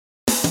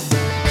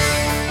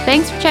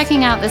Thanks for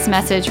checking out this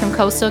message from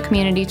Coastal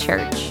Community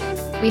Church.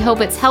 We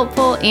hope it's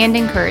helpful and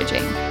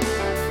encouraging.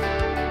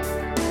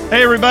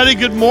 Hey everybody,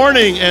 good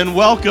morning and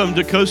welcome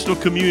to Coastal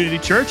Community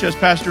Church. As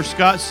Pastor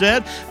Scott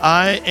said,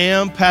 I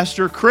am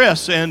Pastor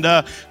Chris, and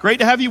great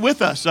to have you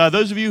with us.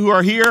 Those of you who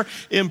are here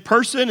in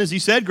person, as he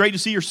said, great to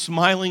see your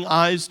smiling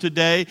eyes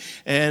today,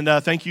 and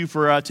thank you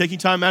for taking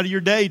time out of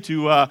your day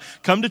to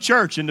come to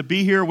church and to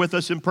be here with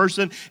us in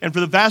person. And for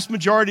the vast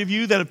majority of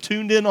you that have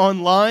tuned in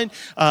online,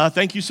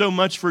 thank you so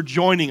much for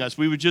joining us.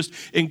 We would just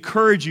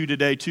encourage you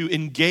today to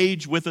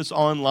engage with us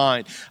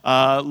online.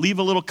 Leave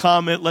a little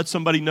comment, let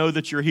somebody know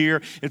that you're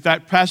here. In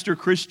fact, Pastor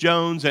Chris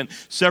Jones and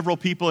several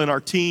people in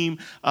our team,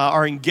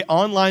 our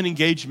online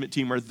engagement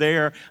team, are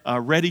there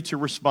ready to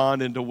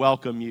respond and to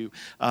welcome you.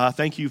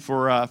 Thank you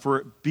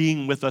for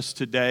being with us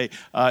today,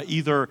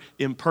 either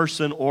in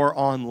person or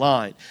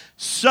online.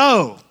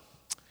 So,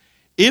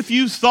 if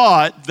you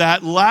thought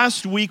that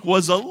last week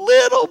was a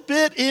little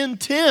bit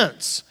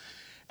intense,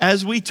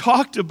 as we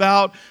talked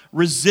about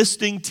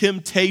resisting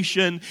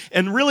temptation,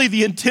 and really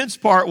the intense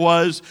part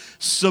was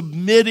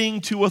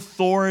submitting to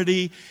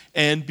authority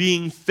and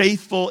being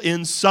faithful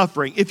in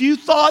suffering. If you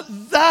thought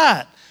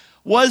that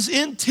was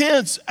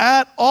intense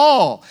at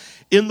all,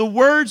 in the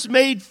words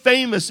made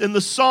famous in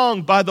the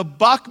song by the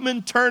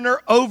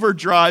Bachman-Turner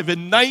Overdrive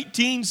in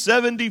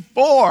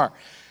 1974,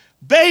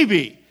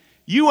 baby,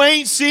 you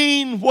ain't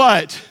seen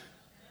what?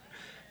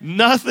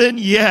 Nothing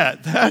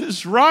yet. That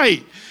is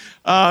right.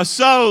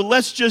 So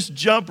let's just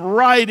jump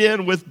right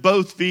in with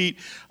both feet.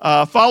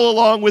 Follow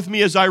along with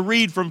me as I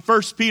read from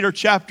 1 Peter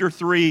chapter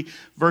 3,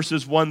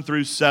 verses 1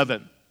 through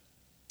 7.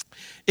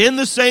 In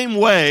the same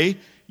way,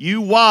 you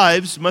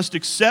wives must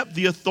accept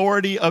the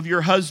authority of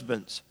your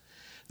husbands.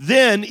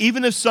 Then,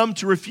 even if some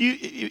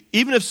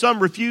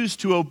refuse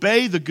to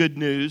obey the good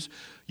news,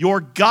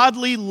 your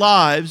godly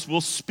lives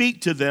will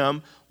speak to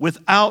them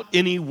without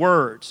any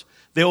words.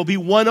 They will be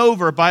won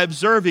over by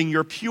observing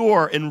your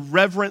pure and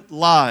reverent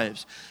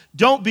lives.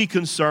 Don't be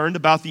concerned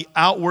about the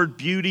outward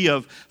beauty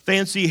of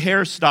fancy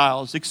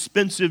hairstyles,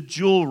 expensive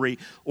jewelry,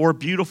 or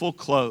beautiful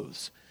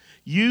clothes.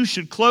 You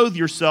should clothe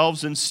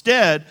yourselves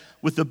instead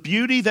with the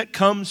beauty that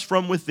comes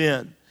from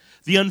within,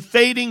 the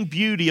unfading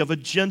beauty of a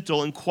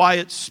gentle and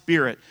quiet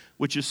spirit,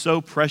 which is so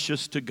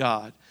precious to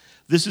God.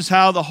 This is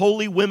how the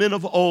holy women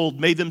of old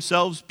made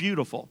themselves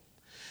beautiful.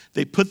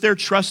 They put their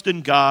trust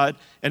in God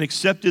and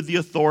accepted the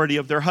authority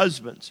of their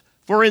husbands.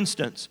 For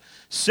instance,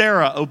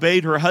 Sarah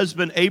obeyed her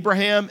husband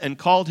Abraham and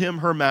called him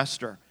her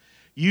master.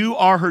 You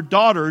are her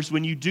daughters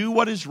when you do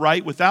what is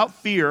right without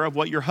fear of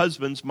what your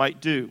husbands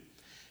might do.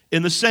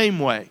 In the same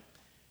way,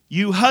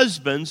 you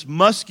husbands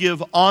must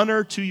give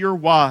honor to your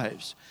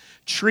wives.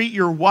 Treat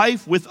your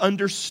wife with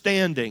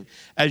understanding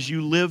as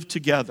you live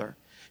together.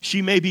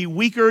 She may be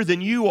weaker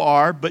than you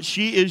are, but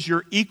she is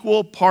your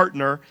equal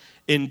partner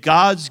in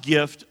God's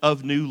gift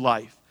of new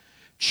life.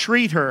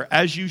 Treat her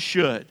as you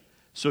should,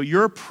 so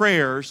your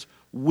prayers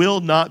will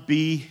not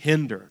be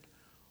hindered.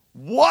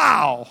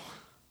 Wow!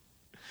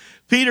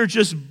 Peter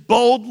just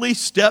boldly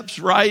steps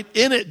right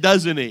in it,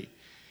 doesn't he?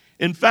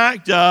 In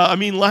fact,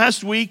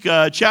 last week,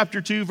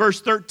 chapter 2,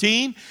 verse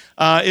 13,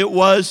 it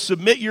was,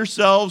 submit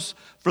yourselves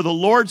for the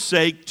Lord's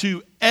sake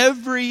to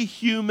every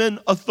human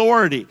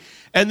authority.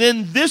 And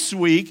then this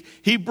week,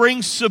 he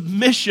brings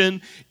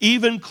submission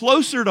even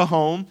closer to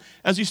home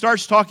as he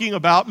starts talking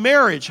about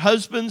marriage,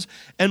 husbands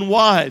and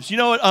wives. You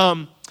know what?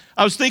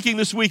 I was thinking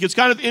this week, it's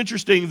kind of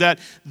interesting that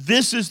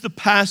this is the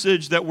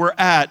passage that we're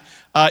at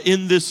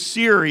in this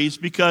series,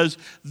 because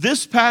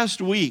this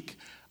past week,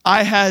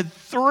 I had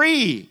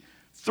three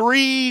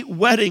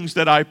weddings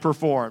that I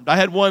performed. I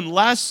had one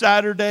last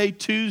Saturday,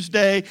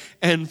 Tuesday,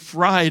 and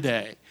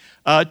Friday.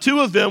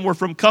 Two of them were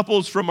from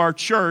couples from our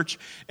church,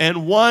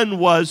 and one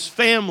was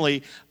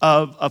family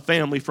of a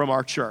family from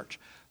our church.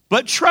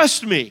 But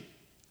trust me,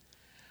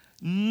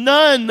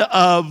 none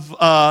of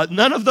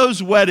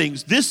those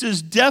weddings, this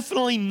is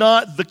definitely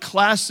not the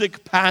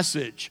classic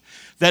passage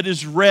that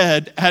is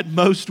read at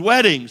most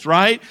weddings,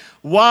 right?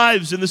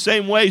 Wives, in the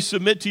same way,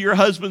 submit to your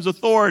husband's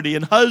authority,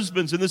 and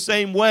husbands, in the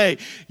same way,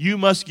 you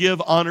must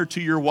give honor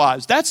to your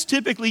wives. That's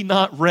typically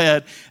not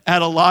read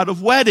at a lot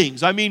of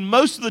weddings. I mean,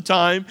 most of the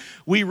time,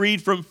 we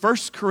read from 1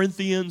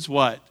 Corinthians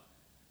what?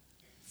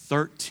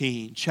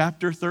 13,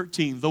 chapter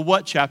 13. The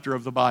what chapter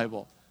of the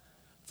Bible?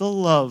 The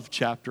love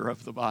chapter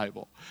of the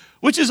Bible,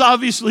 which is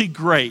obviously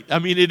great. I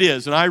mean, it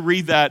is, and I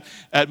read that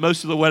at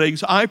most of the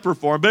weddings I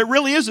perform, but it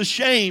really is a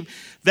shame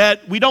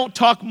that we don't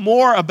talk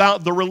more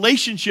about the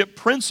relationship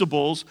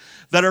principles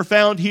that are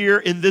found here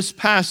in this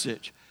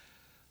passage.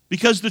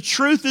 Because the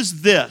truth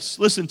is this,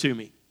 listen to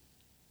me.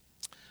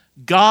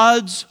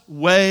 God's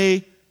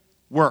way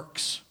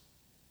works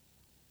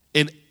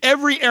in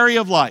every area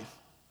of life.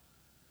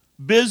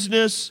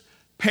 Business,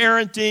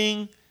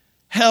 parenting,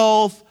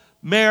 health,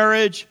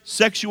 marriage,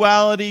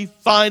 sexuality,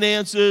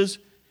 finances.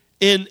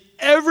 In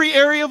every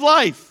area of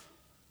life,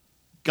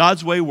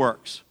 God's way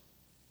works.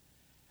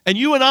 And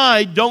you and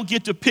I don't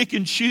get to pick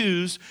and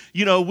choose,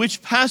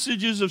 which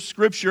passages of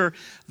Scripture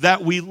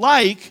that we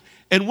like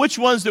and which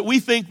ones that we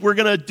think we're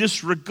going to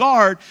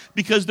disregard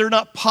because they're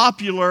not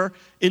popular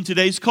in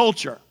today's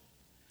culture.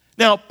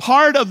 Now,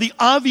 part of the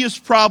obvious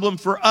problem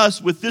for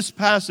us with this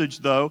passage,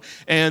 though,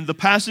 and the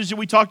passage that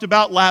we talked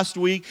about last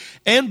week,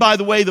 and by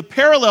the way, the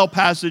parallel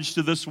passage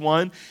to this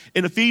one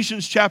in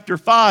Ephesians chapter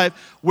 5,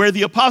 where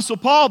the Apostle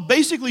Paul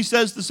basically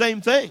says the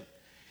same thing.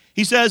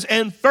 He says,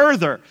 and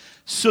further,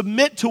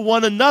 submit to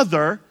one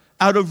another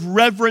out of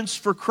reverence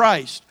for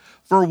Christ.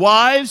 For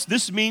wives,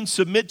 this means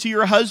submit to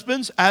your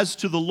husbands as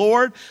to the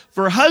Lord.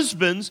 For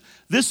husbands,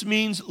 this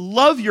means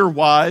love your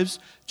wives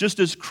just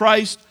as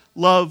Christ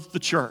loved the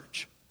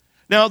church.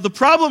 Now, the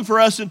problem for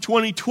us in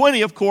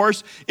 2020, of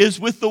course, is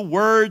with the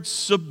word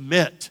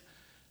submit.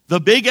 The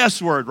big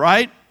S word,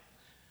 right?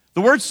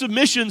 The word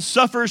submission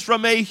suffers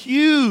from a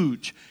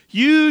huge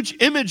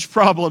image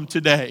problem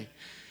today.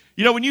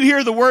 You know, when you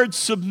hear the word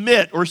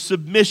submit or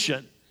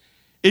submission,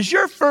 is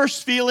your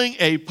first feeling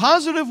a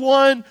positive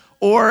one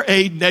or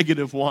a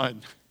negative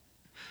one?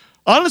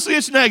 Honestly,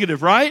 it's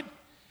negative, right?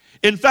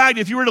 In fact,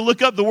 if you were to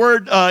look up the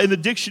word in the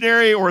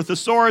dictionary or a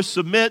thesaurus,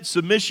 submit,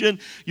 submission,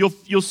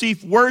 you'll see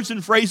words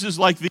and phrases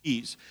like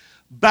these: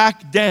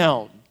 back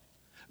down,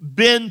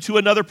 bend to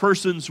another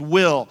person's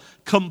will,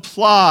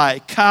 comply,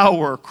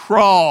 cower,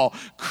 crawl,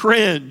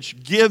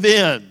 cringe, give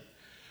in.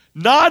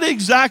 Not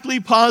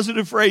exactly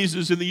positive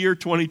phrases in the year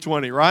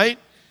 2020, right?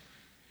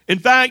 In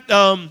fact,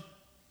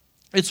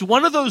 it's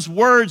one of those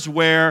words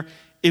where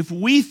if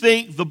we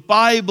think the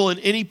Bible in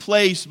any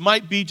place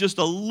might be just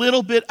a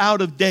little bit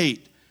out of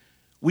date,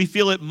 we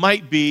feel it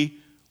might be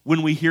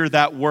when we hear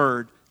that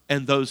word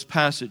and those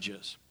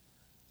passages.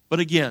 But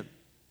again,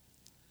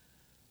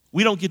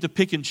 we don't get to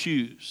pick and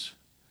choose,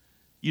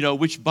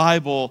 which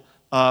Bible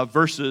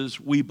verses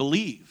we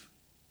believe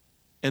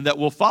and that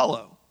we'll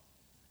follow.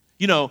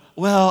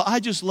 Well,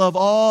 I just love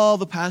all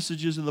the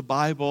passages in the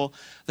Bible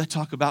that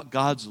talk about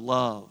God's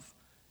love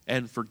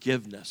and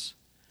forgiveness.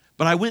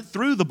 But I went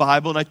through the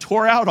Bible and I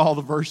tore out all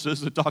the verses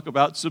that talk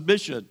about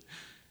submission.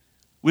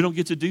 We don't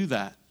get to do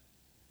that.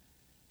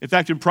 In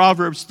fact, in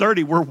Proverbs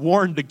 30, we're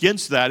warned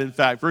against that. In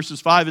fact,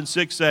 verses 5 and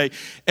 6 say,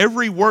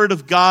 every word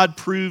of God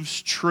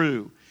proves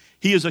true.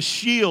 He is a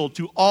shield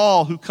to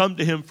all who come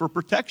to him for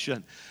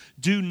protection.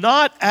 Do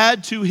not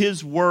add to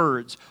his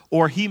words,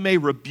 or he may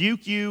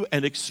rebuke you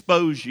and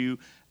expose you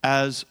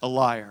as a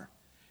liar.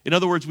 In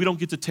other words, we don't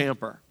get to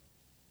tamper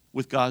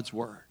with God's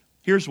word.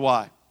 Here's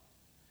why.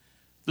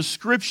 The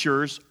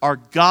scriptures are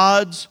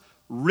God's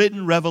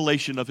written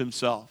revelation of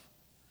himself.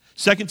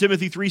 2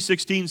 Timothy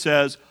 3:16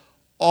 says,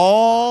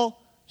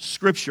 all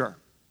scripture,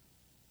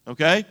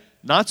 okay?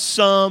 Not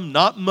some,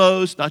 not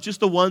most, not just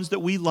the ones that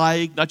we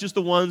like, not just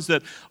the ones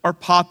that are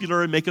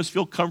popular and make us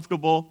feel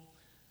comfortable.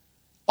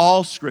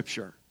 All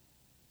scripture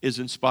is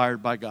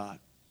inspired by God.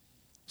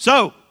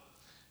 So,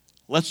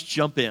 let's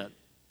jump in.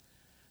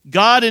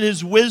 God in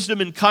his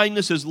wisdom and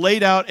kindness has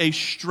laid out a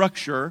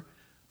structure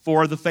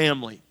for the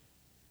family.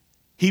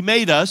 He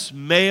made us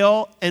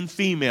male and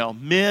female,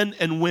 men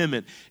and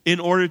women, in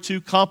order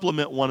to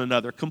complement one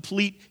another,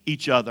 complete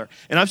each other.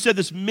 And I've said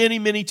this many,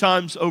 many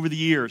times over the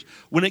years.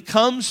 When it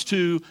comes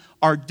to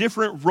our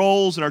different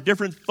roles and our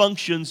different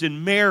functions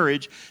in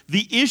marriage,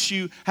 the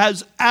issue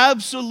has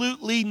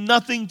absolutely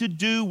nothing to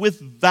do with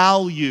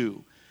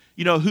value.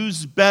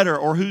 Who's better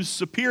or who's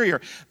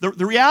superior.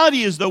 The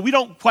reality is, though, we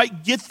don't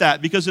quite get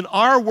that because in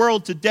our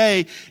world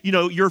today,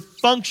 your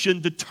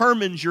function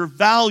determines your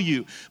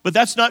value. But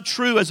that's not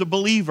true as a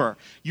believer.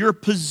 Your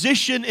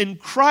position in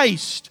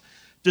Christ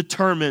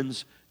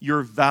determines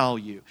your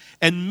value.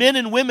 And men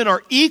and women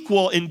are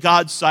equal in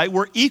God's sight.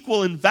 We're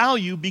equal in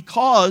value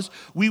because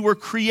we were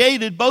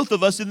created, both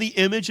of us, in the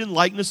image and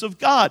likeness of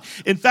God.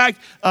 In fact,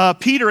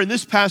 Peter in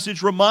this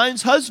passage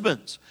reminds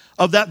husbands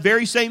of that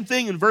very same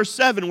thing in verse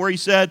 7 where he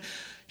said,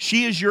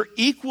 she is your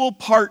equal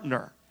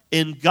partner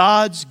in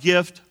God's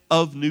gift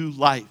of new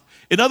life.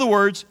 In other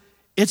words,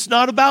 it's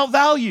not about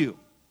value.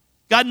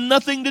 Got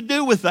nothing to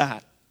do with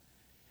that.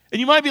 And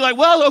you might be like,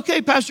 well,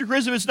 okay, Pastor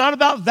Chris, if it's not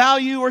about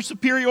value or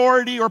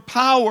superiority or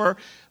power,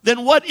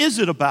 then what is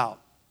it about?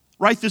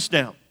 Write this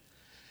down.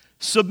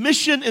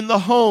 Submission in the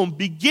home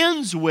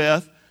begins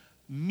with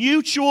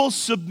mutual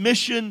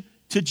submission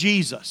to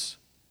Jesus.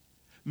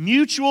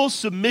 Mutual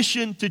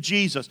submission to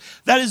Jesus.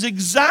 That is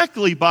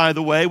exactly, by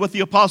the way, what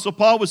the Apostle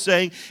Paul was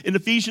saying in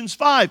Ephesians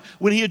 5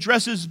 when he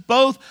addresses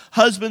both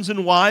husbands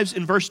and wives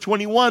in verse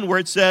 21 where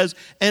it says,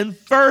 and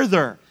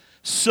further,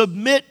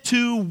 submit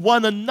to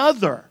one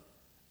another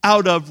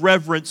out of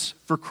reverence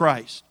for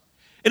Christ.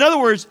 In other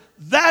words,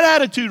 that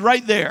attitude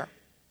right there,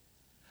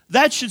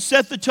 that should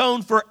set the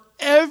tone for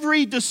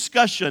every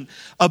discussion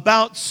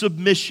about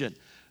submission.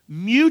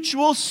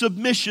 Mutual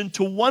submission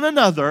to one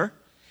another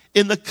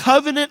in the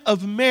covenant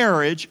of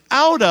marriage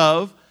out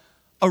of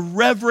a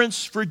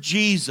reverence for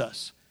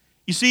Jesus.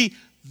 You see,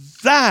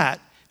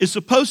 that is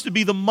supposed to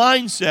be the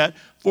mindset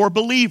for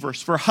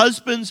believers, for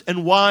husbands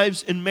and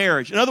wives in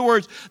marriage. In other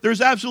words,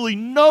 there's absolutely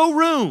no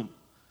room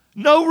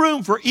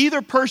for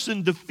either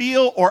person to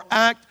feel or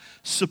act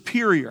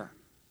superior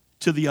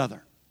to the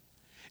other.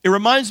 It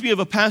reminds me of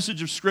a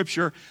passage of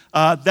Scripture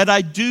that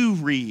I do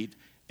read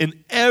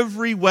in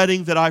every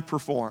wedding that I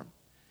perform.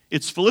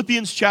 It's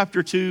Philippians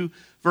chapter 2,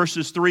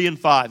 verses 3 and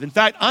 5. In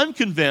fact, I'm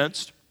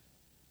convinced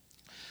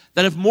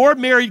that if more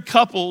married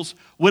couples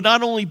would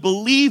not only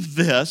believe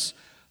this,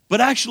 but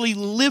actually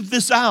live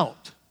this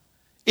out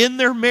in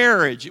their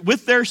marriage,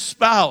 with their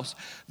spouse,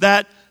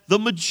 that the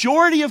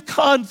majority of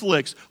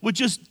conflicts would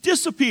just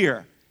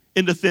disappear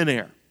into thin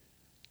air.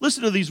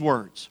 Listen to these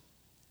words.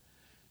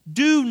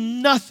 Do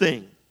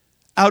nothing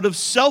out of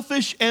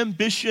selfish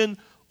ambition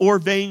or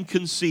vain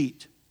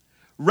conceit.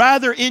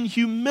 Rather, in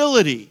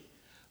humility,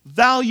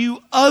 value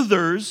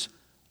others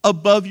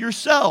above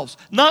yourselves,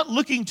 not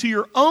looking to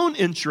your own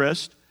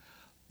interest,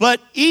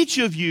 but each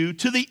of you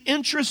to the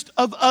interest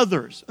of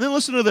others. And then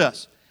listen to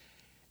this.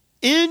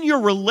 In your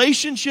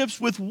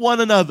relationships with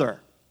one another,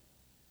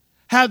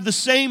 have the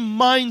same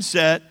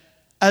mindset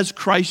as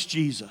Christ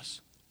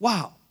Jesus.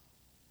 Wow.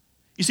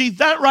 You see,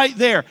 that right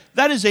there,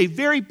 that is a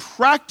very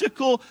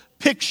practical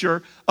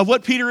picture of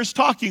what Peter is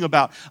talking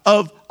about,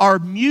 of our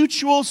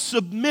mutual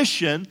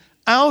submission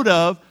out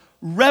of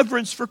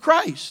reverence for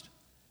Christ.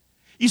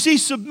 You see,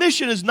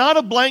 submission is not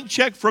a blank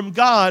check from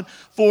God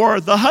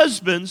for the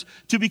husbands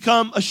to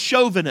become a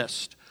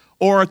chauvinist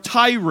or a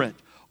tyrant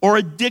or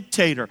a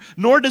dictator,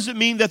 nor does it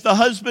mean that the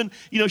husband,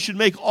 should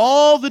make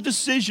all the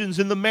decisions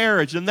in the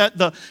marriage and that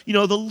the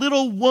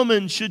little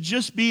woman should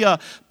just be a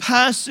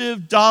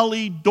passive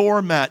dolly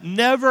doormat,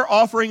 never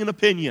offering an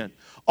opinion,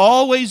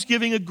 always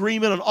giving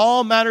agreement on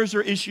all matters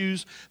or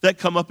issues that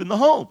come up in the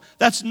home.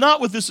 That's not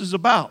what this is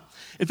about.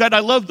 In fact, I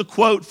love the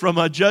quote from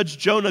Judge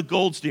Jonah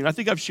Goldstein. I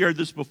think I've shared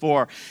this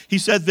before. He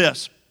said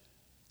this,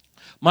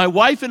 "My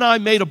wife and I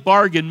made a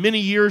bargain many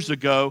years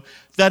ago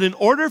that in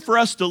order for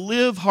us to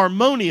live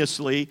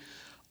harmoniously,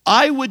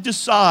 I would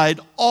decide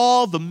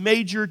all the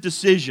major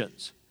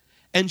decisions,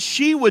 and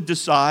she would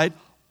decide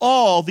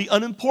all the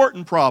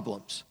unimportant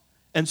problems.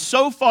 And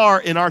so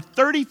far in our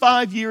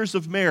 35 years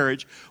of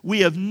marriage,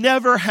 we have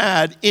never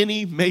had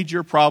any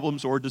major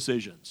problems or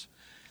decisions."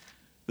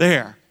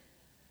 There.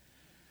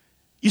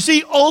 You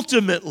see,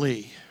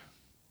 ultimately,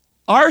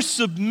 our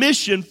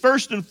submission,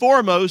 first and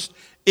foremost,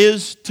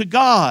 is to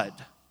God.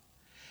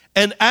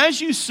 And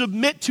as you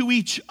submit to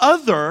each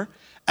other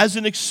as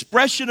an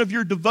expression of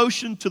your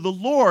devotion to the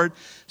Lord,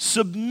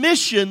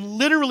 submission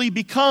literally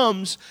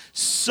becomes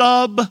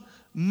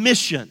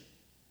submission.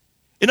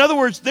 In other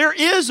words, there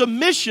is a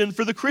mission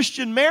for the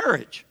Christian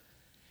marriage.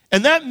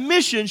 And that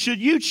mission, should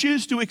you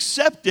choose to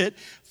accept it,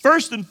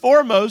 first and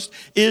foremost,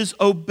 is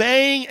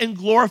obeying and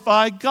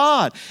glorify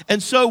God.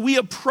 And so we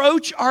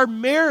approach our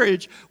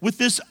marriage with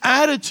this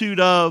attitude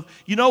of,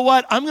 you know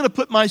what, I'm going to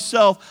put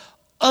myself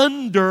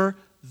under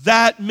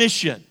that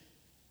mission.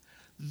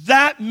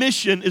 That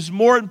mission is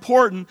more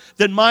important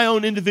than my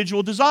own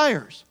individual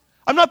desires.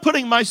 I'm not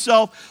putting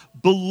myself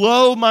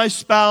below my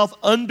spouse,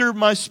 under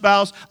my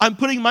spouse. I'm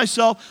putting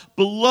myself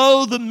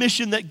below the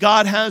mission that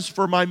God has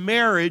for my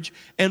marriage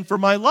and for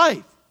my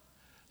life.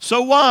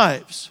 So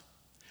wives,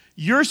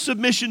 your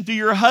submission to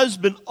your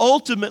husband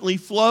ultimately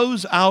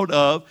flows out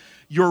of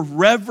your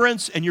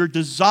reverence and your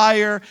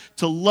desire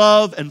to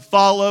love and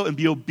follow and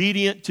be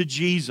obedient to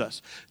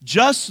Jesus.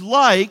 Just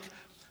like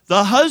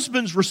the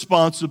husband's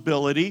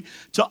responsibility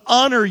to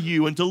honor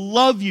you and to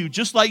love you,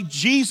 just like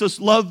Jesus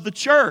loved the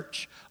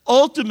church,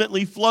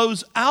 ultimately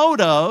flows out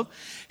of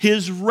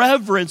his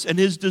reverence and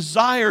his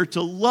desire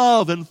to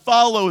love and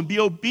follow and be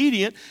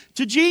obedient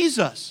to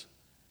Jesus.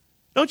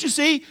 Don't you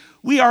see?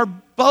 We are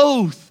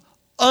both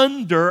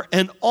under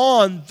and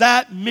on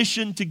that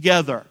mission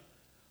together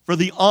for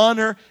the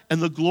honor and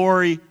the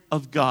glory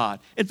of God.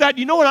 In fact,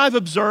 you know what I've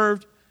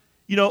observed?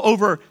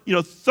 Over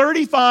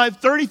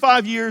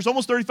 35 years,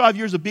 almost 35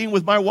 years of being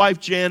with my wife,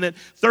 Janet,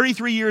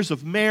 33 years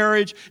of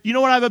marriage. You know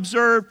what I've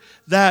observed?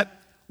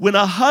 That when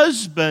a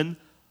husband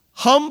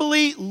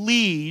humbly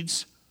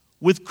leads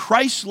with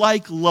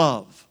Christ-like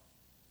love,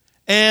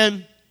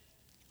 and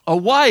a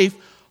wife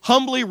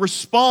humbly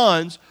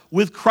responds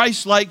with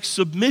Christ-like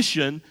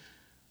submission,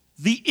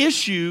 the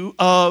issue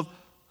of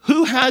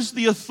who has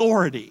the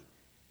authority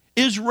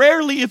is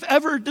rarely, if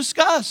ever,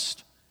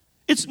 discussed.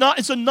 It's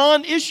a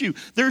non-issue.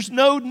 There's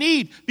no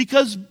need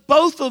because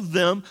both of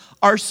them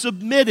are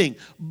submitting.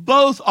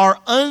 Both are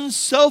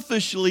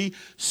unselfishly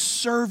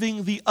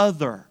serving the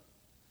other,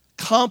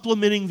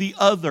 complimenting the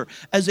other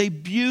as a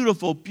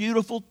beautiful,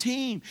 beautiful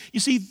team. You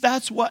see,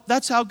 that's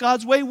how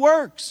God's way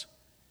works.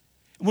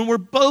 When we're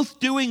both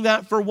doing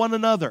that for one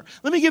another.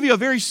 Let me give you a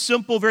very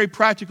simple, very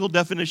practical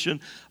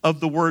definition of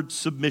the word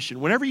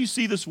submission. Whenever you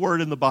see this word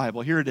in the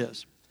Bible, here it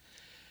is.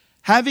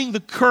 Having the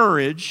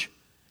courage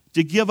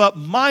to give up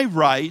my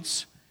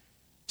rights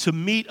to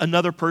meet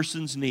another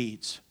person's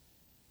needs.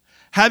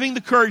 Having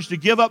the courage to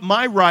give up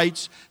my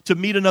rights to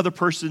meet another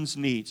person's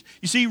needs.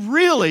 You see,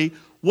 really,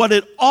 what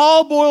it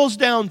all boils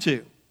down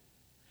to,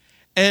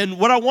 and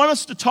what I want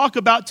us to talk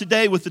about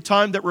today with the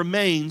time that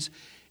remains,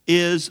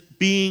 is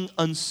being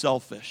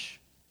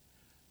unselfish.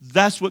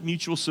 That's what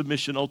mutual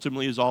submission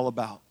ultimately is all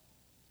about.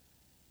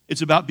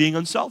 It's about being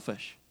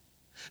unselfish.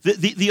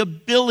 The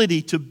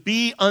ability to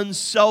be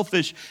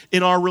unselfish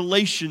in our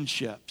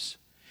relationships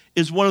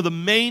is one of the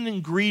main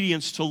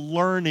ingredients to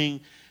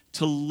learning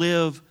to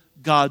live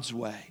God's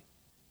way,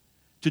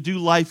 to do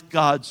life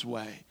God's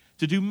way,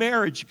 to do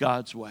marriage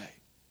God's way.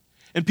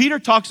 And Peter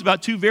talks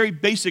about two very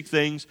basic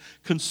things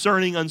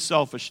concerning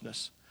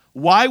unselfishness.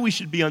 Why we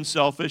should be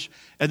unselfish,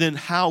 and then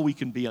how we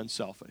can be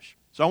unselfish.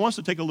 So I want us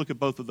to take a look at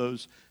both of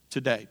those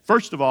today.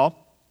 First of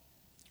all,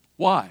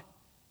 why?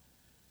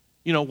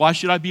 Why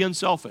should I be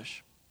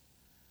unselfish?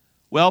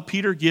 Well,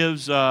 Peter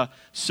gives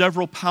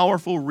several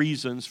powerful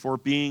reasons for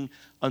being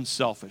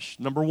unselfish.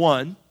 Number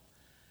one,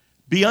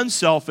 be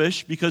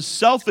unselfish because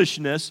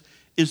selfishness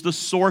is the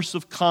source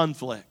of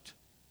conflict.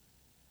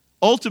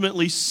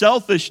 Ultimately,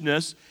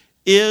 selfishness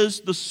is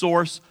the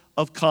source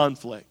of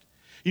conflict.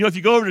 If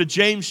you go over to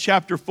James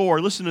chapter 4,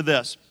 listen to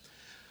this.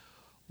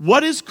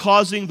 What is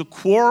causing the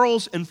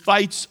quarrels and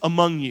fights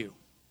among you?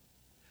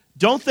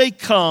 Don't they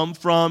come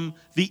from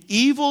the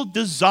evil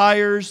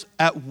desires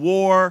at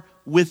war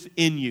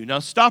within you? Now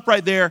stop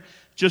right there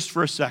just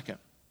for a second.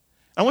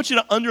 I want you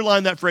to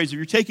underline that phrase. If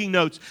you're taking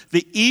notes,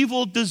 the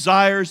evil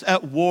desires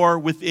at war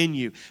within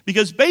you.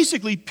 Because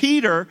basically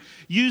Peter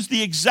used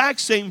the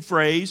exact same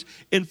phrase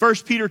in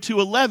 1 Peter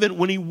 2:11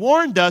 when he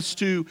warned us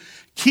to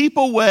keep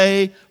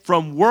away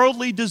from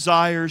worldly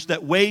desires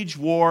that wage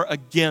war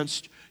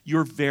against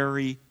your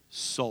very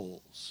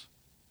souls.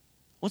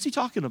 What's he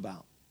talking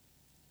about?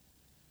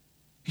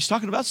 He's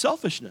talking about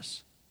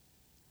selfishness.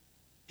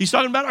 He's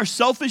talking about our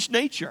selfish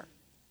nature.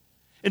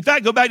 In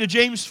fact, go back to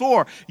James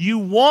 4. You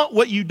want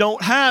what you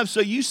don't have, so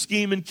you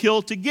scheme and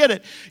kill to get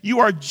it. You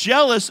are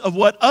jealous of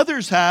what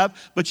others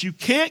have, but you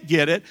can't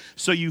get it,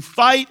 so you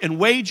fight and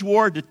wage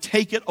war to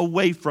take it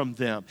away from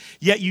them.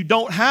 Yet you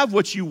don't have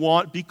what you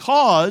want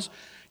because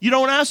you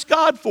don't ask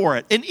God for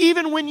it. And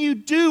even when you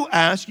do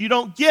ask, you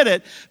don't get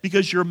it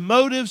because your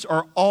motives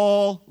are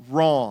all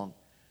wrong.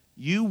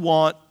 You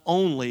want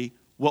only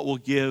what will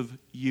give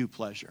you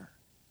pleasure.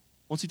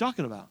 What's he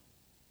talking about?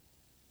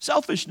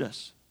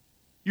 Selfishness.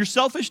 Your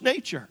selfish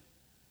nature.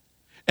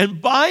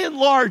 And by and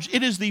large,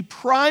 it is the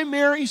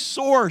primary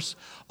source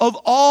of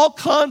all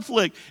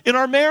conflict in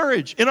our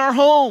marriage, in our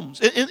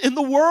homes, in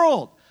the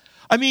world.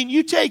 I mean,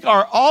 you take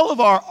all of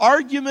our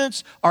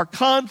arguments, our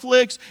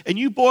conflicts, and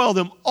you boil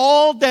them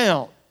all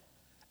down.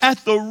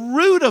 At the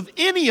root of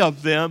any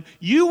of them,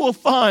 you will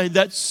find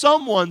that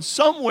someone,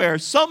 somewhere,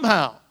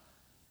 somehow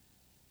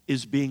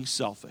is being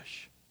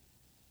selfish.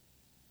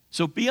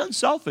 So be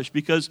unselfish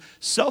because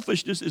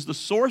selfishness is the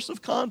source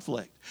of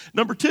conflict.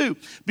 Number two,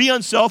 be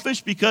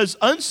unselfish because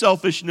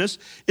unselfishness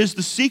is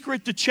the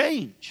secret to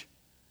change.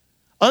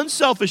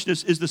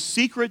 Unselfishness is the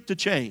secret to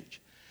change.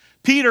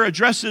 Peter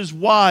addresses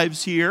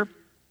wives here,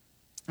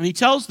 and he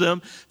tells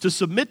them to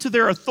submit to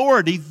their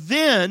authority.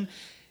 Then,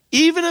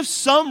 even if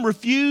some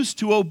refuse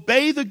to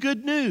obey the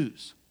good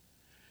news,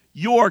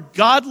 your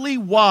godly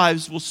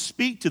wives will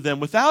speak to them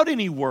without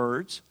any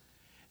words,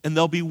 and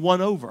they'll be won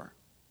over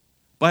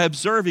by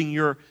observing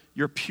your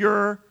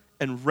pure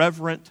and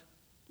reverent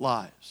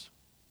lives.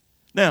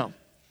 Now,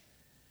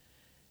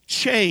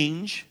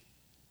 change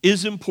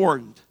is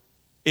important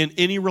in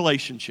any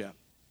relationship.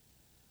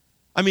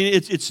 I mean,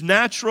 it's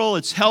natural,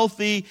 it's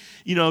healthy,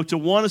 to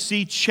want to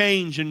see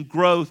change and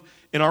growth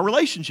in our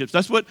relationships.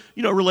 That's what,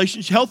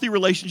 healthy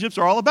relationships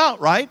are all about,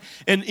 right?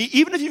 And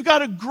even if you've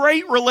got a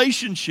great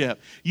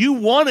relationship, you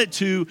want it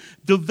to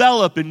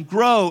develop and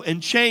grow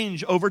and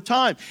change over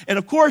time. And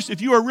of course, if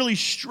you are really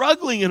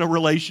struggling in a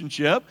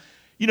relationship,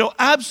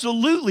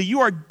 absolutely,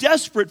 you are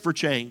desperate for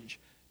change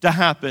to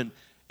happen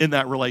in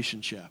that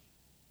relationship.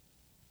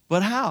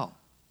 But how?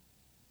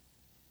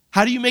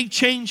 How do you make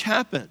change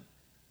happen?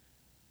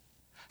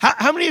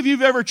 How many of you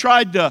have ever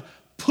tried to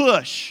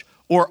push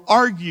or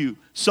argue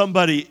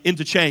somebody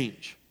into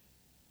change?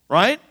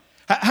 Right?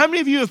 How many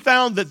of you have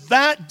found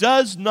that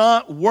does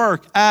not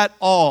work at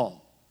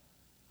all?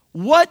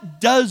 What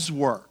does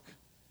work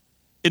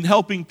in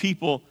helping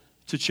people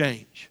to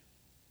change?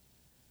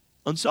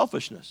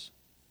 Unselfishness.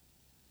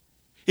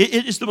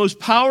 It is the most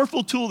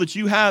powerful tool that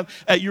you have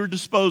at your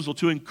disposal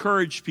to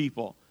encourage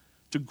people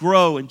to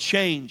grow and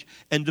change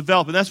and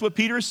develop. And that's what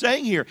Peter is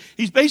saying here.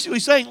 He's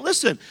basically saying,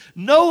 listen,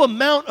 no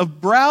amount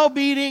of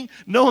browbeating,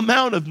 no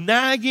amount of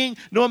nagging,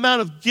 no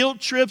amount of guilt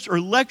trips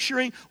or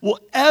lecturing will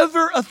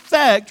ever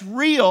affect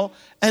real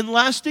and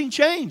lasting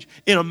change.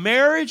 In a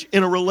marriage,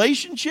 in a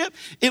relationship,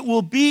 it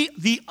will be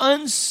the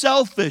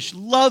unselfish,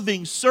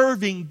 loving,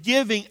 serving,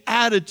 giving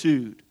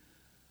attitude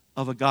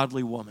of a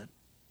godly woman.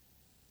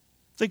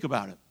 Think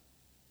about it.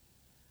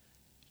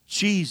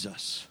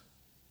 Jesus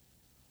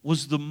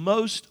was the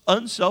most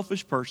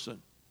unselfish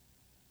person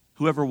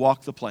who ever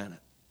walked the planet.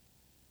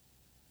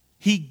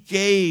 He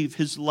gave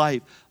his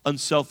life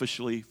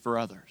unselfishly for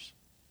others.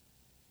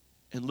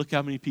 And look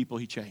how many people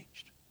he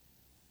changed.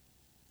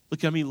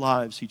 Look how many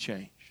lives he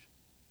changed.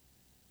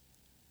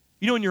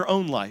 In your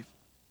own life,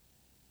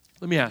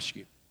 let me ask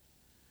you,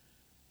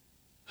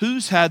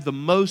 who's had the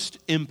most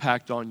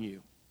impact on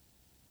you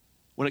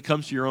when it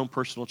comes to your own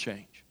personal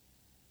change?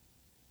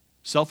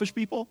 Selfish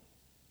people?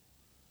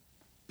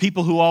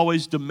 People who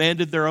always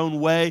demanded their own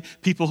way,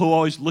 people who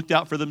always looked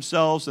out for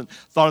themselves and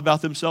thought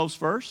about themselves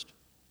first?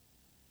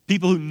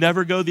 People who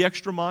never go the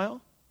extra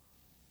mile?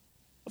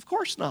 Of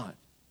course not.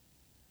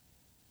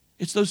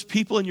 It's those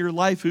people in your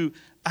life who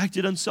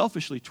acted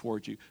unselfishly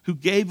toward you, who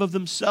gave of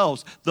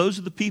themselves. Those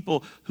are the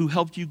people who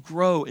helped you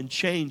grow and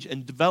change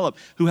and develop,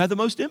 who had the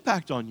most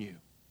impact on you.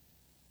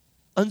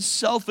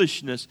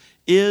 Unselfishness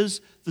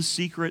is the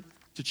secret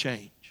to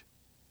change.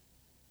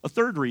 A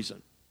third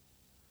reason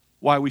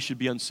why we should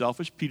be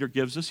unselfish, Peter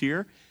gives us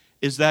here,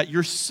 is that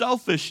your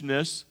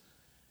selfishness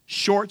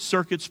short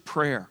circuits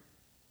prayer.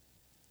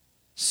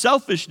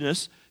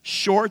 Selfishness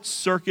short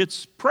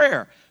circuits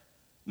prayer.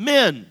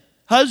 Men,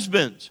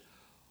 husbands,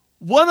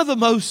 one of the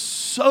most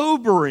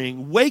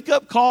sobering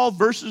wake-up call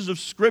verses of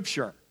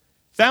Scripture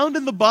found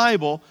in the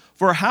Bible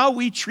for how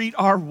we treat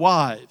our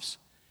wives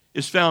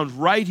is found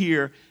right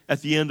here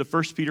at the end of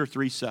 1 Peter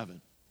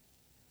 3:7.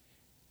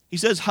 He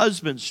says,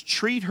 husbands,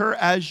 treat her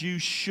as you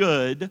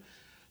should,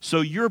 so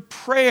your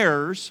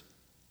prayers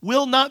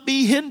will not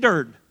be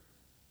hindered.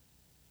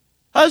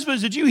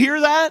 Husbands, did you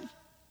hear that?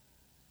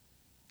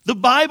 The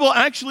Bible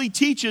actually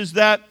teaches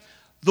that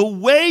the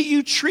way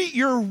you treat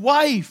your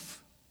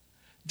wife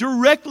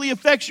directly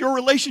affects your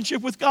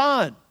relationship with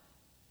God.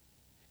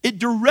 It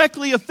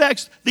directly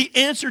affects the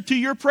answer to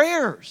your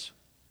prayers.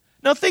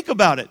 Now think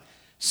about it.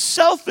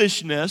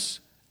 Selfishness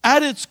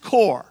at its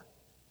core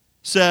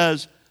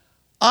says,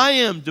 I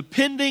am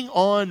depending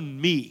on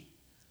me.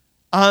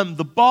 I'm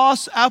the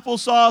boss,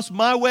 applesauce,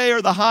 my way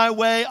or the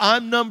highway.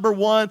 I'm number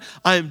one.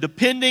 I am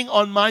depending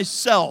on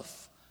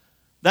myself.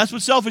 That's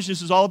what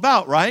selfishness is all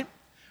about, right?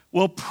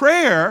 Well,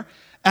 prayer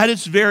at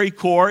its very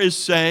core is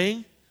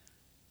saying,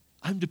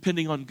 I'm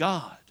depending on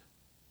God.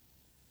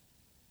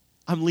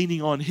 I'm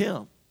leaning on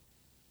Him.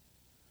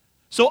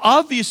 So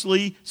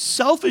obviously,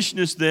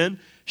 selfishness then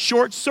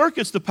short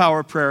circuits the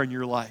power of prayer in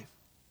your life.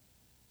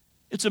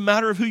 It's a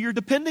matter of who you're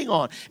depending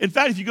on. In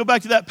fact, if you go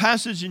back to that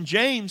passage in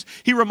James,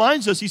 he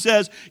reminds us, he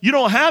says, you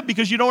don't have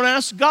because you don't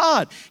ask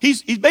God.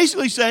 He's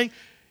basically saying,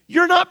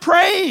 you're not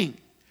praying.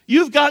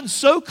 You've gotten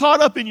so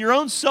caught up in your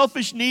own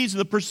selfish needs and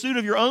the pursuit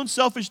of your own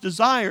selfish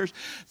desires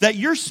that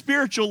your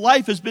spiritual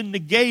life has been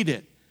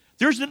negated.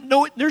 There's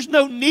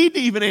no need to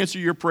even answer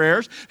your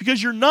prayers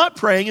because you're not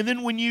praying. And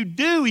then when you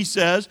do, he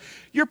says,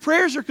 your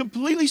prayers are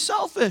completely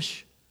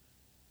selfish.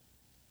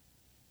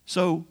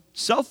 So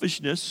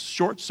selfishness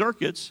short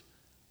circuits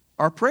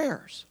our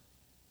prayers.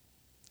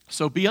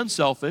 So be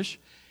unselfish.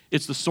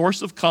 It's the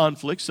source of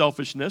conflict,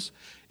 selfishness.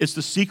 It's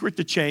the secret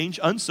to change,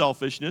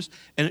 unselfishness,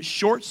 and it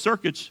short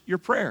circuits your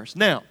prayers.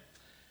 Now,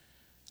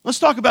 let's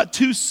talk about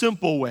two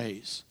simple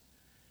ways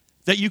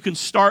that you can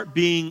start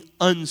being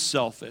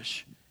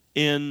unselfish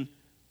in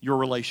your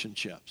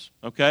relationships,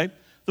 okay?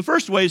 The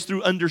first way is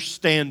through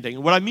understanding.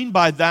 And what I mean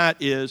by that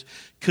is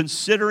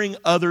considering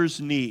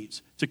others'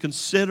 needs, to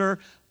consider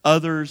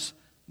others'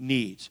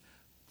 needs.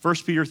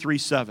 1 Peter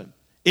 3:7.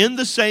 In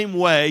the same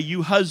way,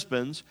 you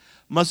husbands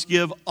must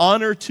give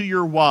honor to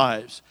your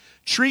wives.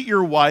 Treat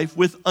your wife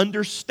with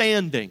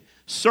understanding.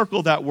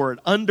 Circle that word,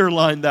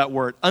 underline that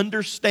word,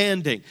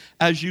 understanding,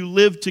 as you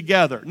live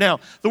together. Now,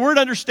 the word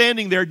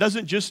understanding there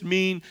doesn't just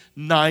mean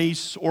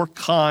nice or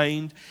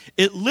kind.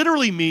 It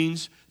literally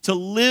means to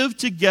live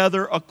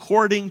together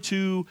according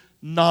to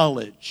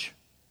knowledge.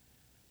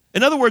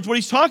 In other words, what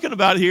he's talking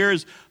about here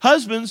is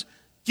husbands,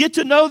 get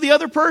to know the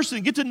other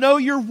person. Get to know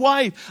your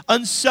wife.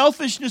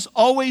 Unselfishness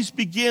always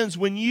begins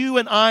when you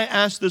and I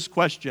ask this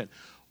question.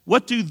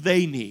 What do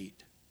they need?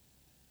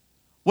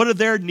 What are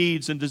their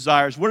needs and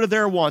desires? What are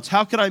their wants?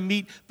 How can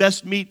I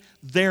best meet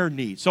their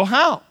needs? So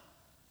how?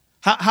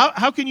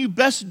 How can you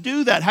best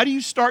do that? How do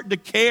you start to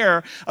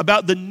care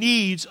about the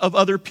needs of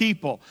other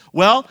people?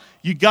 Well,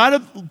 you got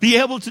to be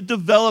able to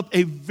develop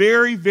a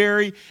very,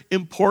 very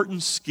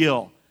important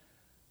skill.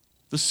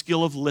 The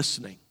skill of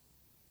listening.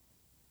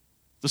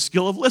 The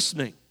skill of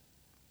listening.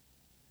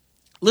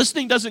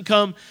 Listening doesn't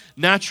come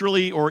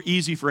naturally or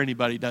easy for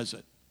anybody, does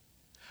it?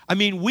 I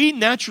mean, we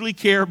naturally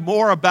care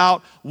more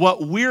about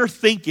what we're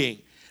thinking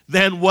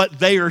than what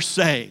they are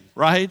saying,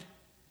 right?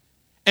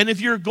 And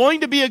if you're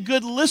going to be a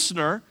good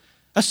listener,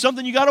 that's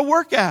something you got to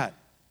work at.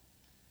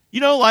 You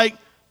know, like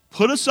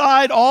put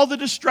aside all the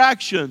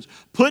distractions,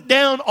 put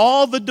down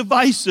all the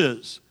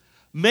devices,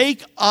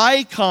 make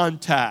eye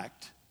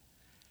contact,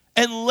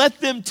 and let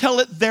them tell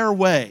it their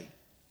way.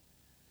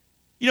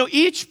 You know,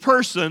 each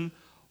person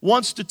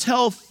wants to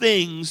tell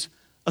things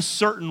a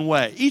certain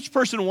way. Each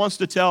person wants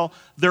to tell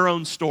their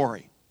own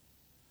story.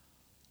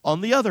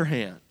 On the other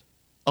hand,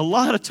 a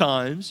lot of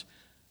times,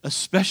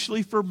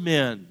 especially for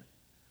men,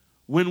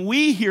 when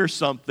we hear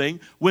something,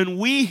 when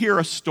we hear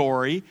a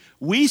story,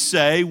 we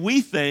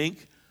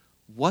think,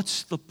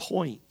 what's the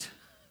point?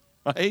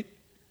 Right?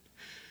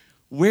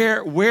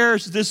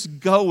 Where's this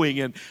going?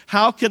 And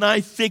how can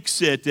I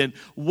fix it? And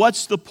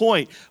what's the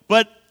point?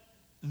 But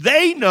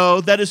they know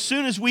that as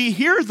soon as we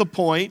hear the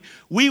point,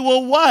 we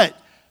will what?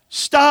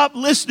 Stop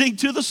listening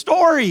to the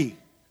story.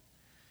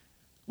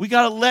 We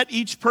got to let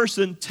each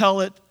person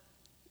tell it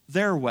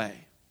their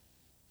way.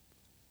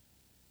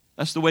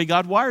 That's the way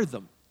God wired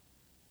them.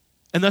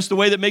 And that's the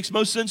way that makes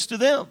most sense to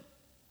them.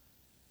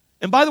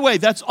 And by the way,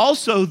 that's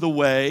also the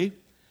way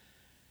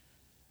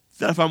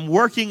that if I'm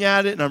working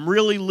at it and I'm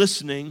really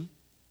listening,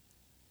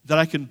 that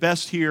I can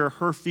best hear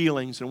her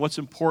feelings and what's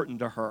important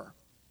to her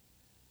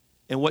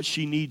and what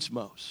she needs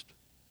most.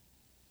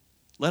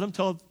 Let them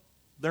tell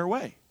their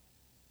way.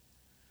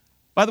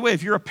 By the way,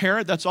 if you're a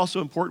parent, that's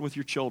also important with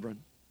your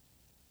children.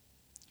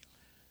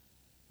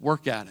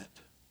 Work at it,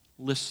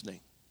 listening.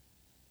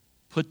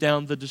 Put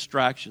down the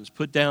distractions,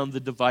 put down the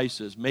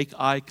devices, make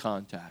eye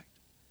contact.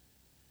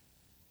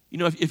 You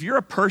know, if you're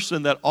a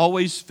person that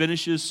always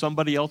finishes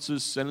somebody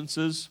else's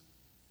sentences,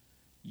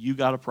 you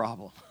got a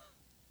problem.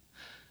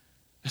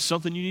 It's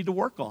something you need to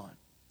work on.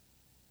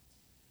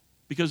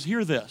 Because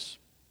hear this,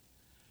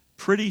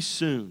 pretty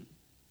soon,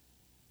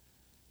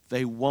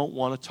 they won't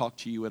want to talk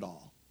to you at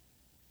all.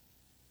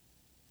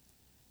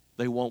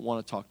 They won't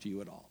want to talk to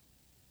you at all.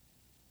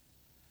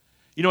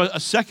 You know, a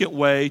second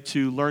way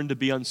to learn to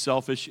be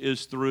unselfish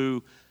is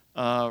through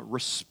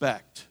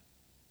respect.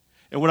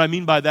 And what I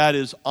mean by that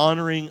is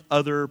honoring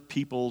other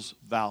people's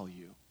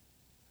value.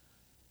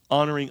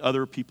 Honoring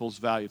other people's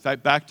value. In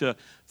fact, back to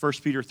 1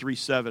 Peter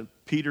 3:7,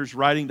 Peter's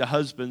writing to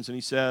husbands, and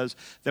he says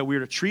that we are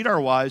to treat our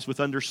wives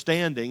with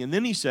understanding. And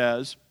then he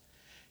says,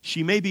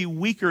 she may be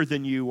weaker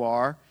than you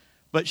are,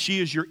 but she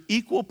is your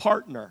equal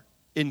partner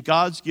in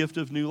God's gift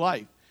of new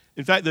life.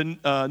 In fact, the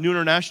New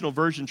International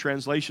Version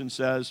translation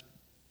says,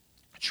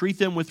 treat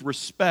them with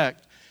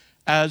respect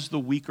as the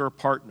weaker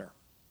partner.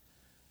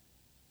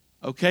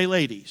 Okay,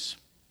 ladies,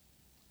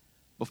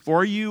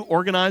 before you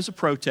organize a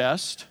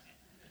protest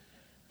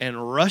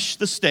and rush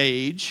the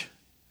stage,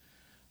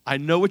 I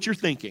know what you're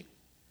thinking.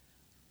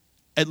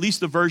 At least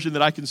the version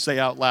that I can say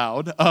out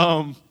loud.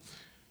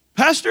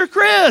 Pastor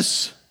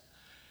Chris,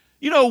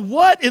 you know,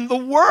 what in the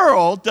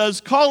world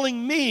does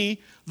calling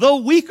me the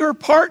weaker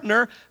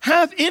partner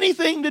have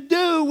anything to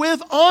do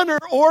with honor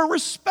or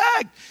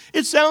respect?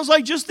 It sounds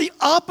like just the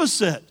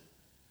opposite.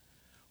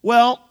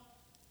 Well,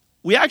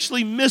 we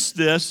actually missed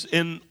this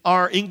in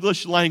our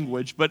English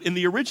language, but in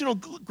the original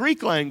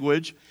Greek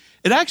language,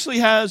 it actually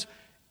has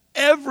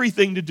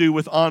everything to do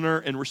with honor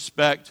and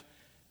respect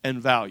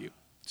and value.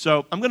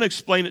 So I'm going to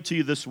explain it to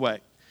you this way.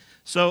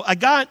 So I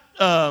got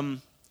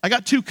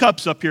 2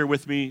 cups up here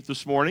with me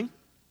this morning.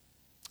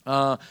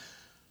 The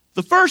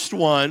first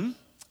one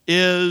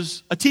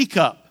is a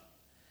teacup,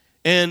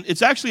 and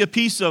it's actually a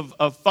piece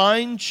of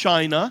fine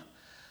china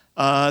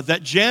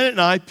that Janet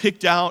and I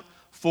picked out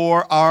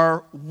for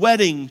our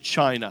wedding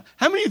china.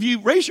 How many of you,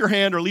 raise your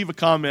hand or leave a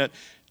comment,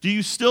 do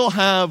you still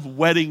have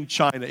wedding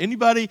china?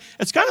 Anybody?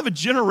 It's kind of a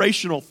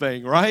generational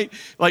thing, right?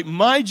 Like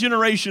my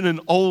generation and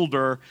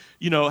older,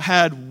 you know,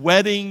 had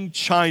wedding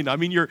china. I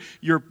mean,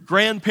 your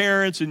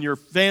grandparents and your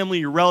family,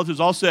 your relatives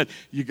all said,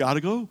 you got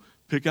to go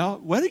pick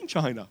out wedding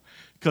china,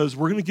 because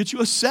we're going to get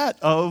you a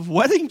set of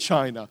wedding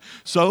china.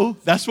 So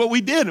that's what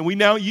we did, and we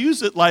now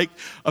use it like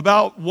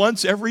about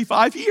once every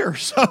 5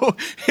 years. So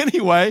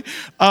anyway,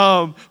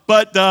 so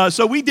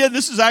we did.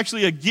 This is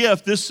actually a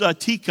gift. This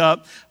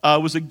teacup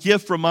was a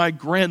gift from my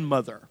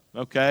grandmother.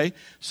 Okay,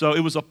 so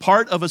it was a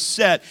part of a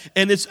set,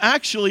 and it's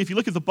actually, if you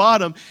look at the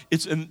bottom,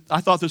 and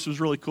I thought this was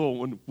really cool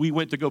when we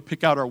went to go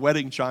pick out our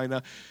wedding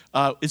china.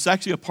 It's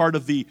actually a part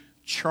of the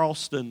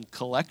Charleston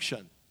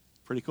collection.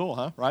 Pretty cool,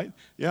 huh? Right?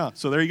 Yeah,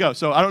 so there you go.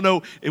 So I don't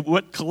know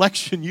what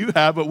collection you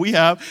have, but we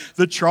have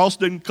the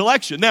Charleston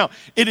collection. Now,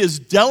 it is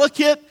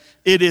delicate,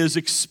 it is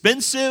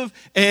expensive,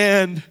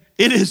 and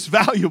it is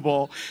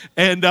valuable.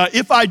 And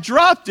if I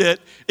dropped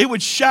it, it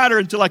would shatter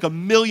into like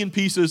 1,000,000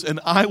 pieces,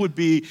 and I would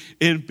be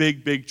in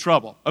big, big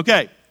trouble.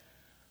 Okay,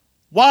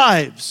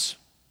 wives,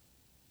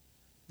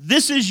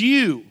 this is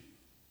you.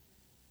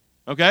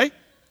 Okay?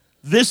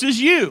 This is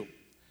you.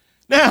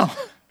 Now,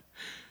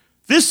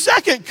 this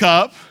second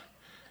cup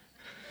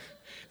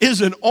is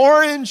an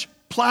orange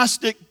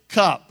plastic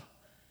cup.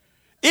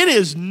 It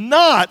is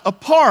not a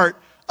part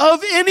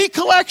of any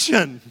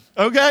collection,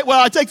 okay? Well,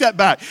 I take that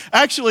back.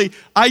 Actually,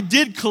 I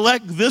did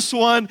collect this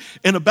one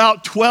and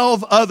about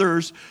 12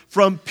 others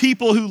from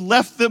people who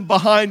left them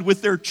behind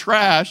with their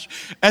trash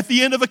at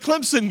the end of a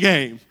Clemson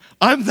game.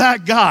 I'm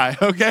that guy,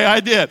 okay? I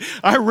did.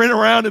 I ran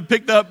around and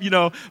picked up,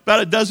 about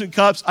a dozen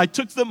cups. I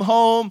took them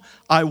home,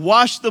 I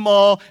washed them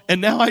all, and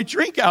now I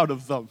drink out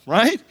of them,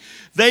 right?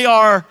 They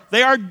are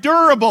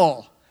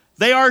durable.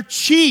 They are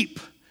cheap.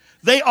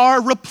 They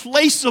are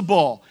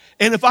replaceable.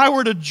 And if I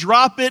were to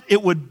drop it, it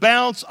would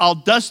bounce. I'll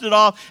dust it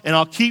off, and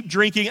I'll keep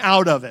drinking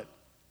out of it.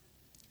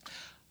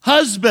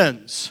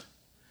 Husbands,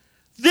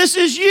 this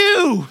is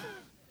you.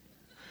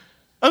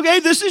 Okay,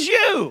 this is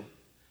you.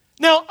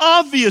 Now,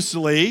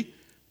 obviously,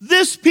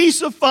 this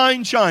piece of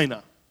fine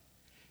china,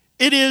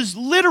 it is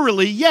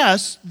literally,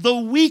 yes, the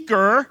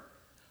weaker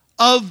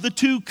of the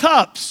 2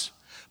 cups.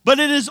 But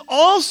it is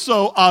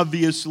also,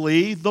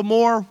 obviously, the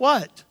more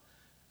what?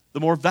 The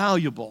more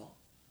valuable,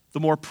 the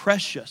more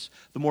precious,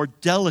 the more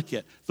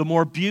delicate, the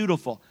more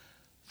beautiful.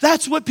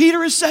 That's what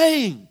Peter is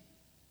saying.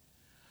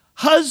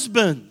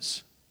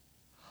 Husbands,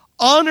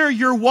 honor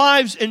your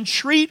wives and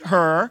treat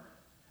her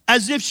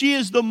as if she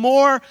is the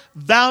more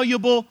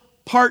valuable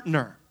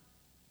partner.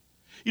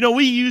 You know,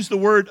 we use the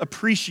word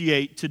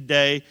appreciate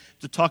today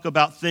to talk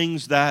about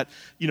things that,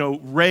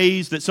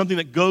 raise, that something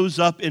that goes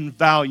up in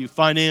value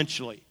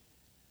financially.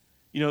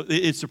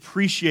 It's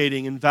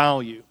appreciating in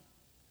value.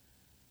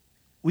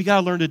 We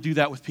got to learn to do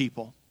that with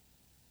people.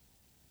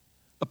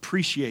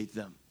 Appreciate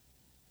them.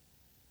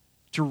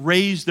 To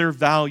raise their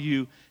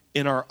value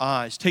in our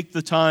eyes. Take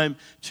the time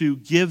to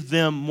give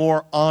them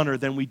more honor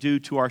than we do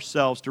to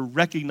ourselves, to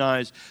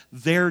recognize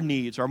their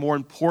needs are more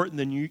important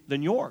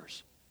than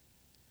yours,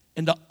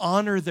 and to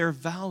honor their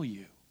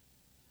value.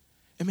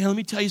 And man, let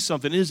me tell you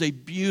something. It is a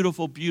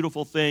beautiful,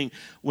 beautiful thing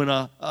when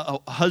a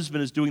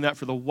husband is doing that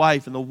for the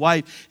wife, and the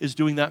wife is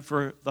doing that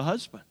for the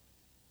husband.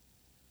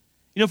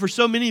 For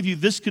so many of you,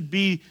 this could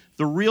be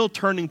the real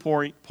turning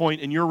point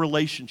in your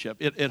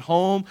relationship, at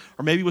home,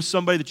 or maybe with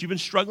somebody that you've been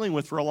struggling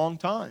with for a long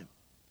time.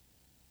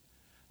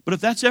 But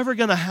if that's ever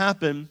going to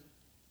happen,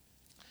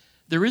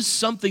 there is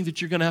something that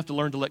you're going to have to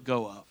learn to let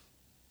go of.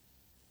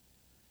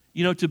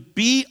 To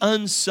be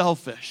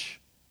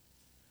unselfish,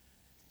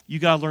 you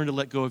got to learn to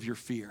let go of your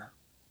fear.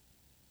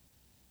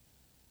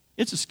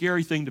 It's a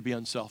scary thing to be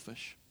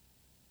unselfish.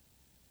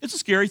 It's a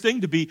scary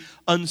thing to be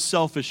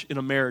unselfish in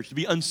a marriage, to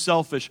be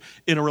unselfish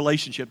in a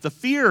relationship. The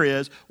fear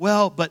is,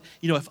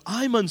 if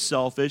I'm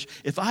unselfish,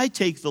 if I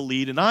take the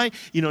lead and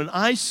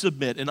I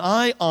submit and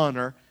I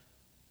honor,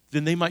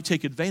 then they might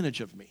take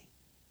advantage of me.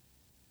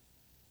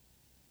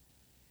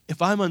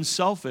 If I'm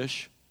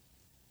unselfish,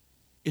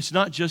 it's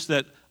not just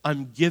that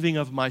I'm giving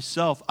of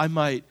myself, I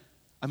might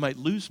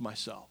lose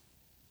myself.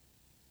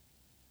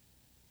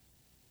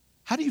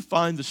 How do you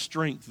find the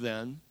strength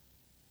then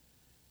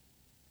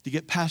to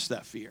get past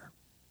that fear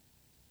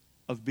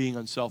of being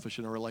unselfish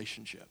in a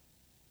relationship?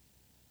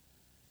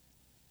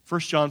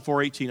 1 John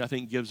 4:18, I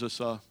think, gives us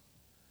a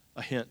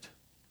hint.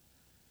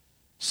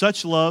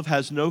 Such love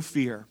has no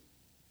fear,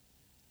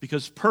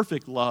 because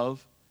perfect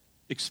love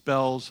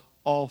expels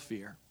all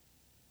fear.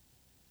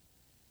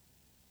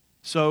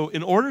 So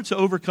in order to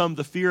overcome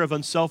the fear of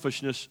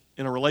unselfishness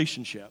in a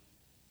relationship,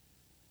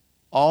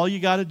 all you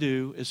got to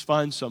do is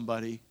find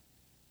somebody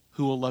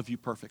who will love you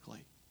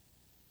perfectly.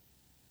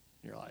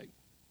 You're like,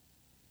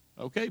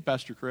 okay,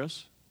 Pastor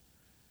Chris.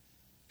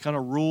 Kind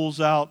of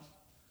rules out,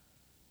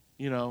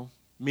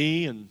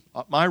 me and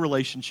my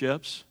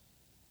relationships.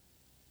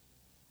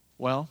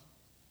 Well,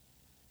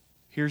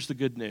 here's the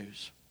good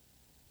news.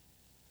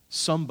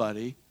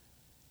 Somebody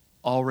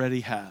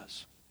already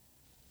has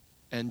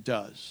and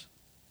does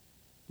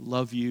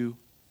love you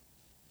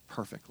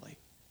perfectly.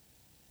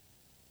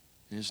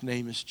 And his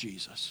name is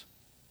Jesus.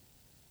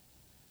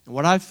 And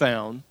what I've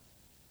found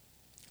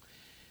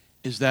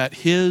is that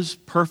his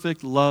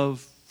perfect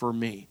love for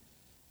me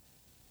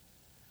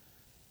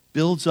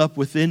builds up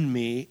within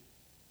me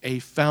a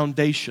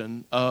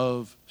foundation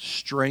of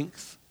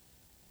strength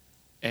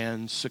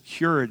and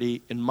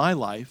security in my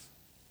life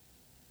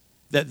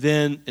that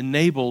then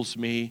enables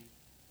me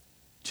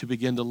to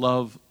begin to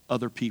love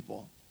other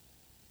people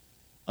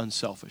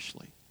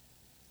unselfishly.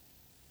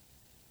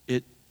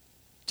 It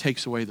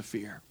takes away the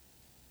fear.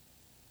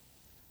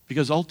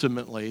 Because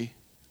ultimately,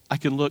 I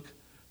can look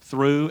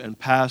through and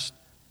past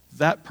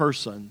that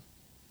person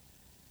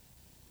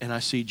and I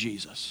see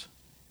Jesus.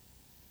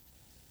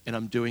 And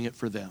I'm doing it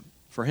for them,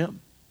 for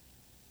him.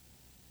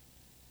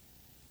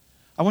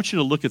 I want you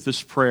to look at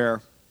this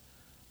prayer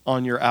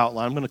on your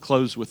outline. I'm going to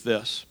close with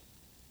this.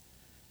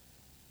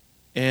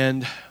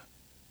 And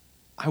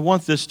I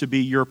want this to be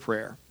your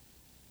prayer.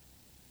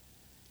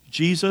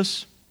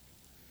 Jesus,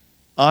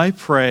 I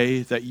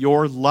pray that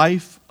your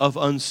life of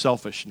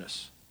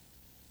unselfishness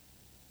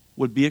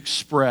would be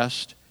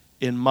expressed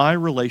in my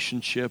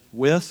relationship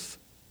with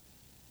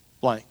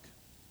blank.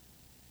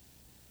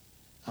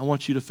 I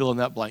want you to fill in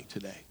that blank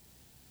today.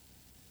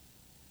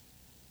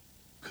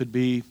 Could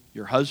be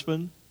your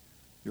husband,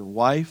 your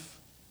wife,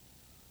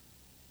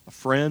 a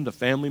friend, a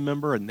family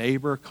member, a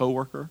neighbor, a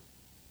coworker.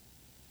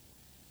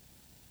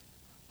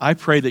 I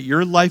pray that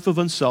your life of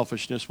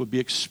unselfishness would be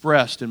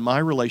expressed in my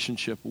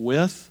relationship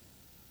with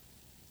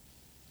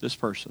this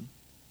person.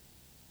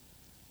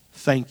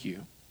 Thank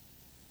you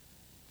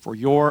for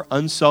your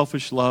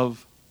unselfish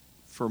love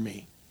for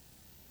me.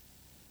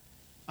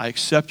 I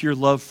accept your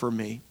love for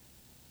me,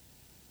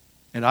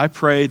 and I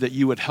pray that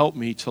you would help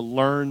me to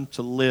learn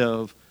to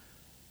live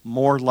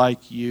more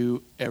like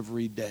you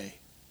every day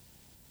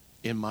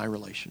in my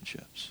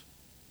relationships.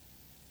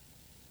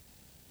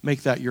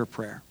 Make that your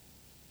prayer.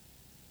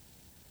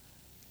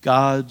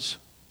 God's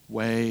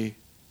way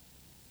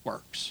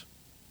works.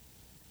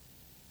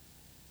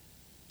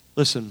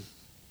 Listen,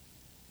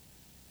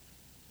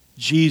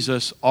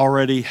 Jesus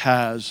already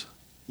has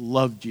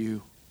loved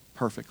you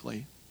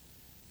perfectly.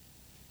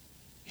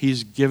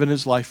 He's given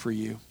his life for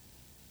you.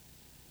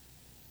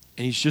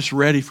 And he's just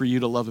ready for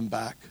you to love him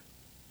back.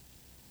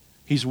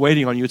 He's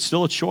waiting on you. It's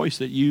still a choice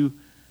that you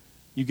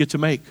get to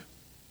make.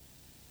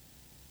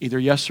 Either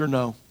yes or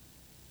no.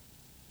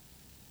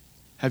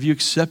 Have you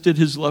accepted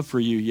his love for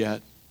you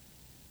yet?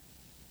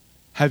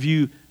 Have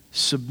you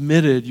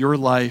submitted your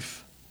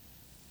life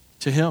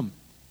to him?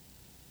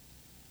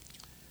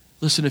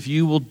 Listen, if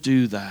you will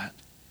do that,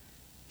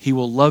 He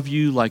will love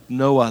you like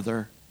no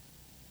other.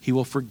 He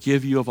will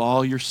forgive you of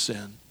all your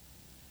sin.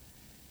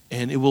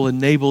 And it will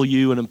enable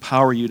you and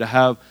empower you to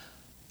have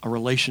a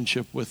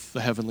relationship with the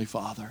Heavenly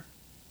Father.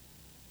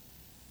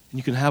 And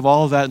you can have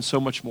all of that and so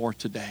much more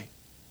today.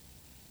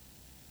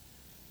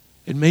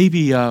 And maybe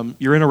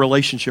you're in a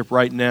relationship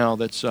right now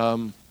that's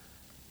not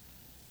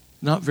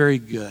very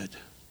good.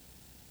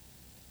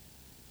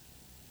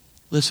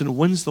 Listen,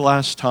 when's the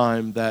last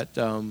time that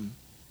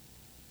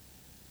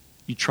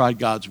you tried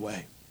God's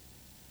way?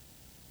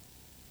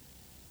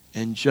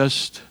 And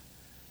just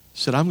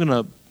said, I'm going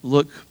to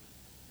look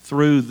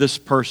through this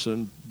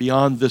person,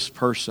 beyond this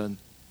person,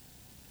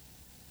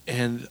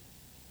 and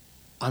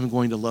I'm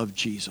going to love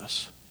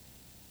Jesus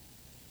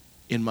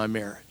in my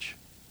marriage,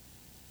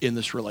 in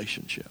this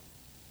relationship.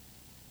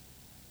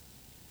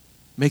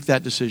 Make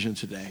that decision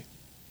today.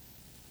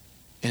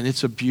 And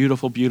it's a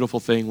beautiful, beautiful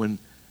thing when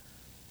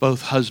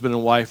both husband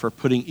and wife are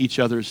putting each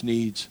other's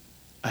needs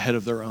ahead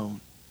of their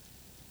own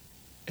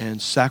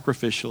and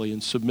sacrificially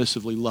and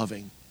submissively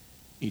loving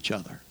each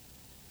other.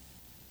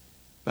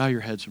 Bow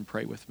your heads and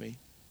pray with me.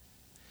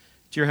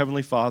 Dear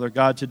Heavenly Father,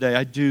 God, today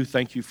I do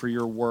thank you for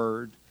your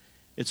word.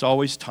 It's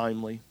always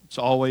timely. It's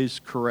always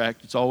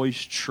correct. It's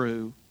always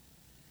true.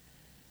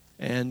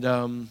 And,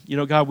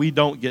 God, we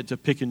don't get to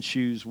pick and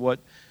choose what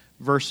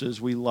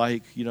verses we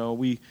like.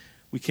 We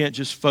can't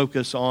just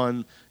focus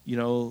on,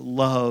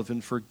 love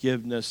and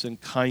forgiveness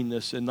and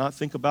kindness and not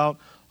think about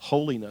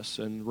holiness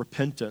and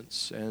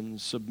repentance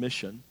and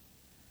submission.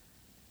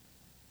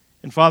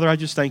 And Father, I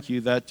just thank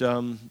you that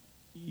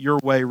your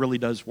way really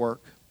does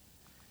work.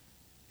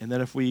 And that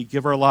if we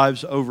give our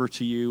lives over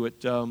to you,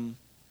 it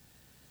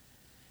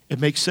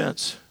makes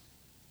sense.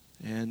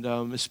 And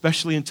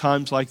especially in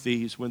times like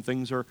these when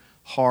things are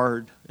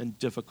hard and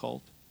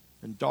difficult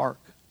and dark.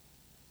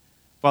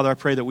 Father, I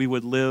pray that we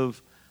would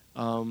live,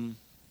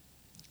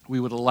 we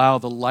would allow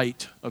the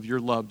light of your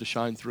love to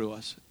shine through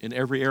us in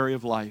every area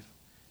of life,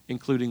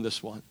 including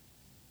this one.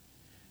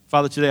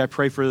 Father, today I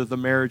pray for the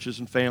marriages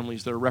and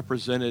families that are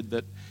represented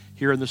that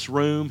here in this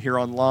room, here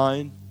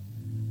online.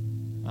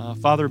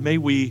 Father, may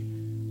we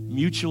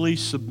mutually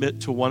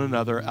submit to one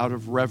another out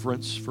of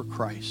reverence for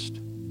Christ.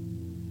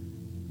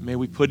 May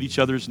we put each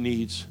other's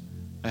needs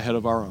ahead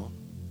of our own.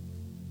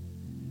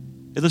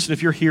 And listen,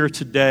 if you're here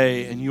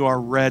today and you are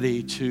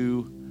ready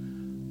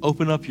to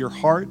open up your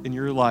heart and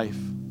your life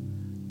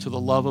to the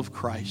love of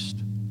Christ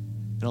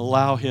and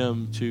allow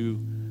him to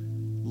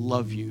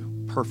love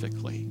you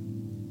perfectly,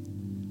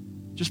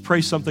 just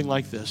pray something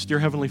like this. Dear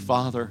Heavenly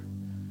Father,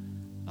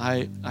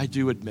 I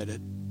do admit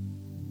it.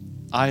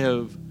 I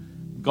have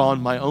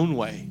gone my own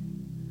way.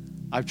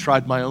 I've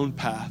tried my own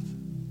path.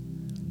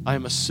 I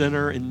am a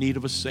sinner in need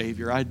of a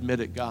Savior. I admit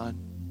it, God.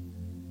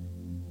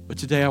 But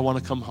today I want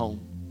to come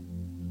home.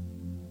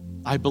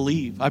 I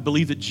believe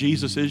that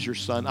Jesus is your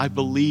Son. I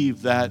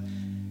believe that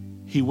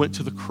he went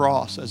to the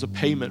cross as a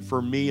payment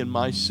for me and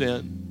my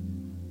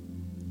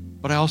sin.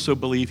 But I also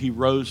believe he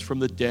rose from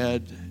the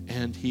dead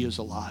and he is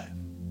alive.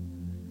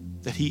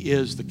 That he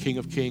is the King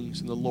of Kings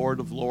and the Lord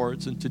of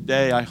Lords. And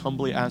today I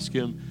humbly ask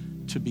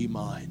him to be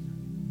mine.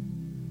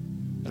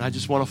 And I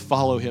just want to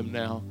follow him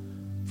now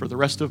for the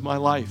rest of my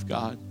life,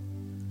 God.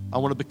 I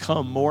want to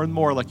become more and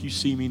more like you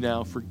see me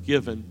now,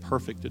 forgiven,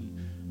 perfect,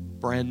 and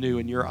brand new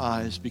in your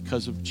eyes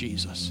because of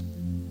Jesus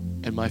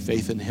and my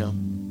faith in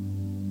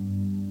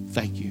him.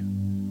 Thank you.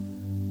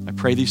 I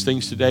pray these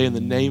things today in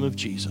the name of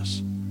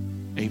Jesus.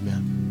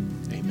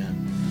 Amen.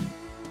 Amen.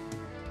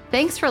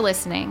 Thanks for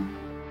listening.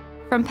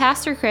 From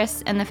Pastor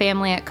Chris and the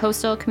family at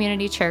Coastal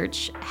Community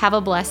Church, have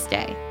a blessed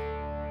day.